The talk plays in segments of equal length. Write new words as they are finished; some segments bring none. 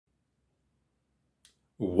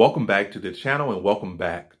Welcome back to the channel and welcome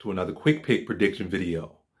back to another quick pick prediction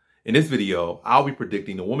video. In this video, I'll be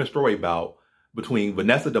predicting the women's strawweight bout between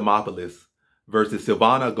Vanessa Demopoulos versus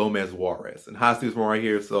Silvana Juarez. And how I see this one right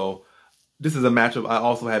here. So this is a matchup I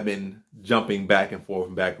also have been jumping back and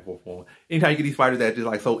forth on. Anytime you get these fighters that are just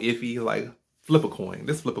like so iffy, like flip a coin.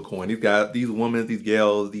 Just flip a coin. These guys, these women, these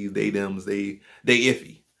gals, these daydems, they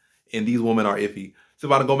iffy. And these women are iffy.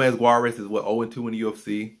 Silvana Juarez is what, 0-2 in the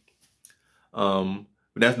UFC.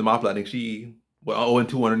 Vanessa Demopoulos, I think she,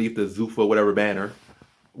 0-2 underneath the Zuffa whatever banner.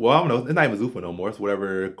 Well, I don't know. It's not even Zuffa no more. It's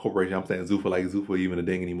whatever corporation. I'm saying Zuffa, like Zuffa even a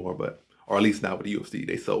ding anymore, but or at least not with the UFC.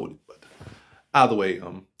 They sold it. But either way,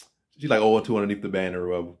 she's like 0-2 underneath the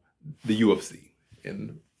banner of the UFC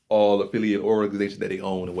and all affiliate organizations that they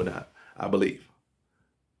own and whatnot, I believe.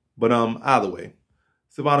 But either way,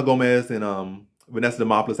 Silvana Juarez and Vanessa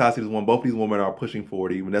Demopoulos, I see this one. Both these women are pushing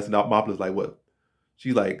 40. Vanessa Demopoulos, like what?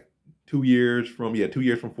 She's like 2 years from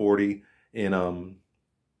 40, and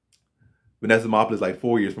Vanessa Demopoulos like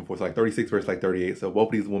 4 years from 40, so like 36 versus like 38. So both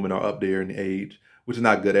of these women are up there in age, which is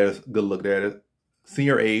not good. That's a good look there.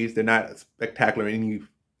 Senior age, they're not spectacular in any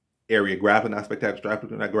area. Grappling not spectacular,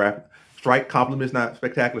 not grappling. Strike compliments not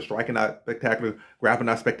spectacular, striking not spectacular, grappling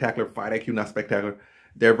not spectacular, fight IQ not spectacular.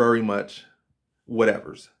 They're very much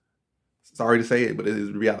whatevers. Sorry to say it, but it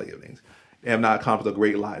is the reality of things. They have not accomplished a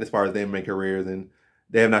great lot as far as them making careers, and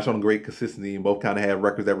they have not shown great consistency, and both kind of have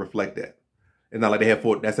records that reflect that. It's not like they have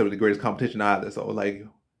necessarily the greatest competition either. So like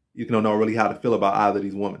you don't know really how to feel about either of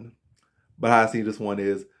these women. But how I see this one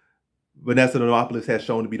is Vanessa Demopoulos has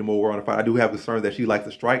shown to be the more well-rounded fighter. I do have concerns that she likes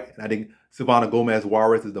to strike, and I think Silvana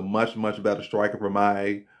Juarez is a much better striker for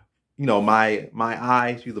my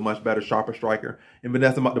eye. She's a much better, sharper striker. And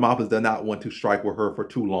Vanessa Demopoulos does not want to strike with her for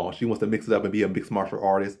too long. She wants to mix it up and be a mixed martial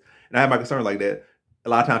artist. And I have my concerns like that. A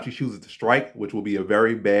lot of times she chooses to strike, which will be a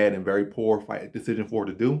very bad and very poor fight decision for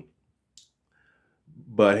her to do.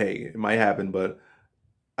 But hey, it might happen. But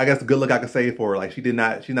I guess the good look I could say for her, like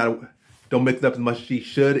don't mix it up as much as she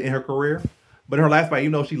should in her career. But in her last fight,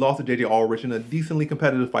 even though she lost to JJ Aldrich in a decently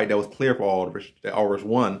competitive fight that was clear for Aldrich, that Aldrich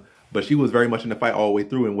won, but she was very much in the fight all the way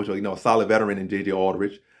through, in which, a solid veteran in JJ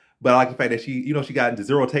Aldrich. But I like the fact that she got into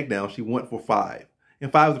 0 takedowns. She went for 5.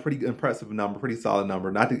 And 5 is a pretty impressive number, pretty solid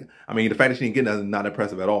number. The fact that she didn't get that is not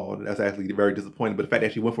impressive at all. That's actually very disappointing. But the fact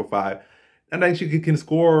that she went for 5, I think she can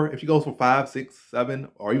score if she goes for 5, 6, 7,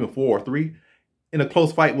 or even 4 or 3 in a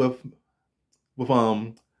close fight with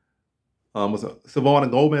Silvana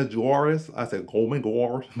Juarez. I said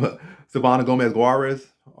Juarez, but Silvana Juarez,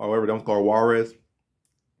 or whatever they don't call Juarez.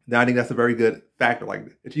 Then I think that's a very good factor.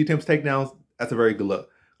 Like if she attempts takedowns, that's a very good look.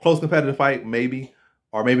 Close competitive fight, maybe.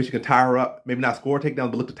 Or maybe she can tie her up, maybe not score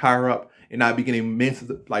takedowns, but look to tie her up and not be getting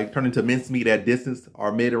turn into mincemeat at distance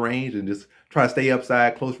or mid-range and just try to stay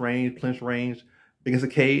upside, close range, clinch range against a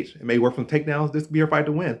cage and maybe work from takedowns. This could be her fight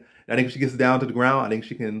to win. And I think if she gets down to the ground, I think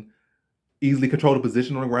she can easily control the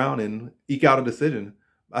position on the ground and eke out a decision.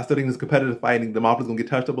 I still think this competitive fight, I think Demopoulos is going to get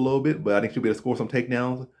touched up a little bit, but I think she'll be able to score some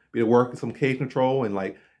takedowns, be able to work some cage control and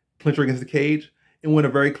like clinch her against the cage and win a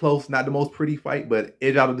very close, not the most pretty fight, but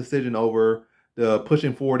edge out a decision over the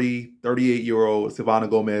pushing 40, 38-year-old Silvana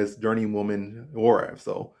Juarez, journeywoman Juarez.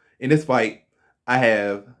 So in this fight, I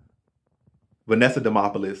have Vanessa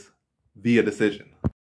Demopoulos via decision.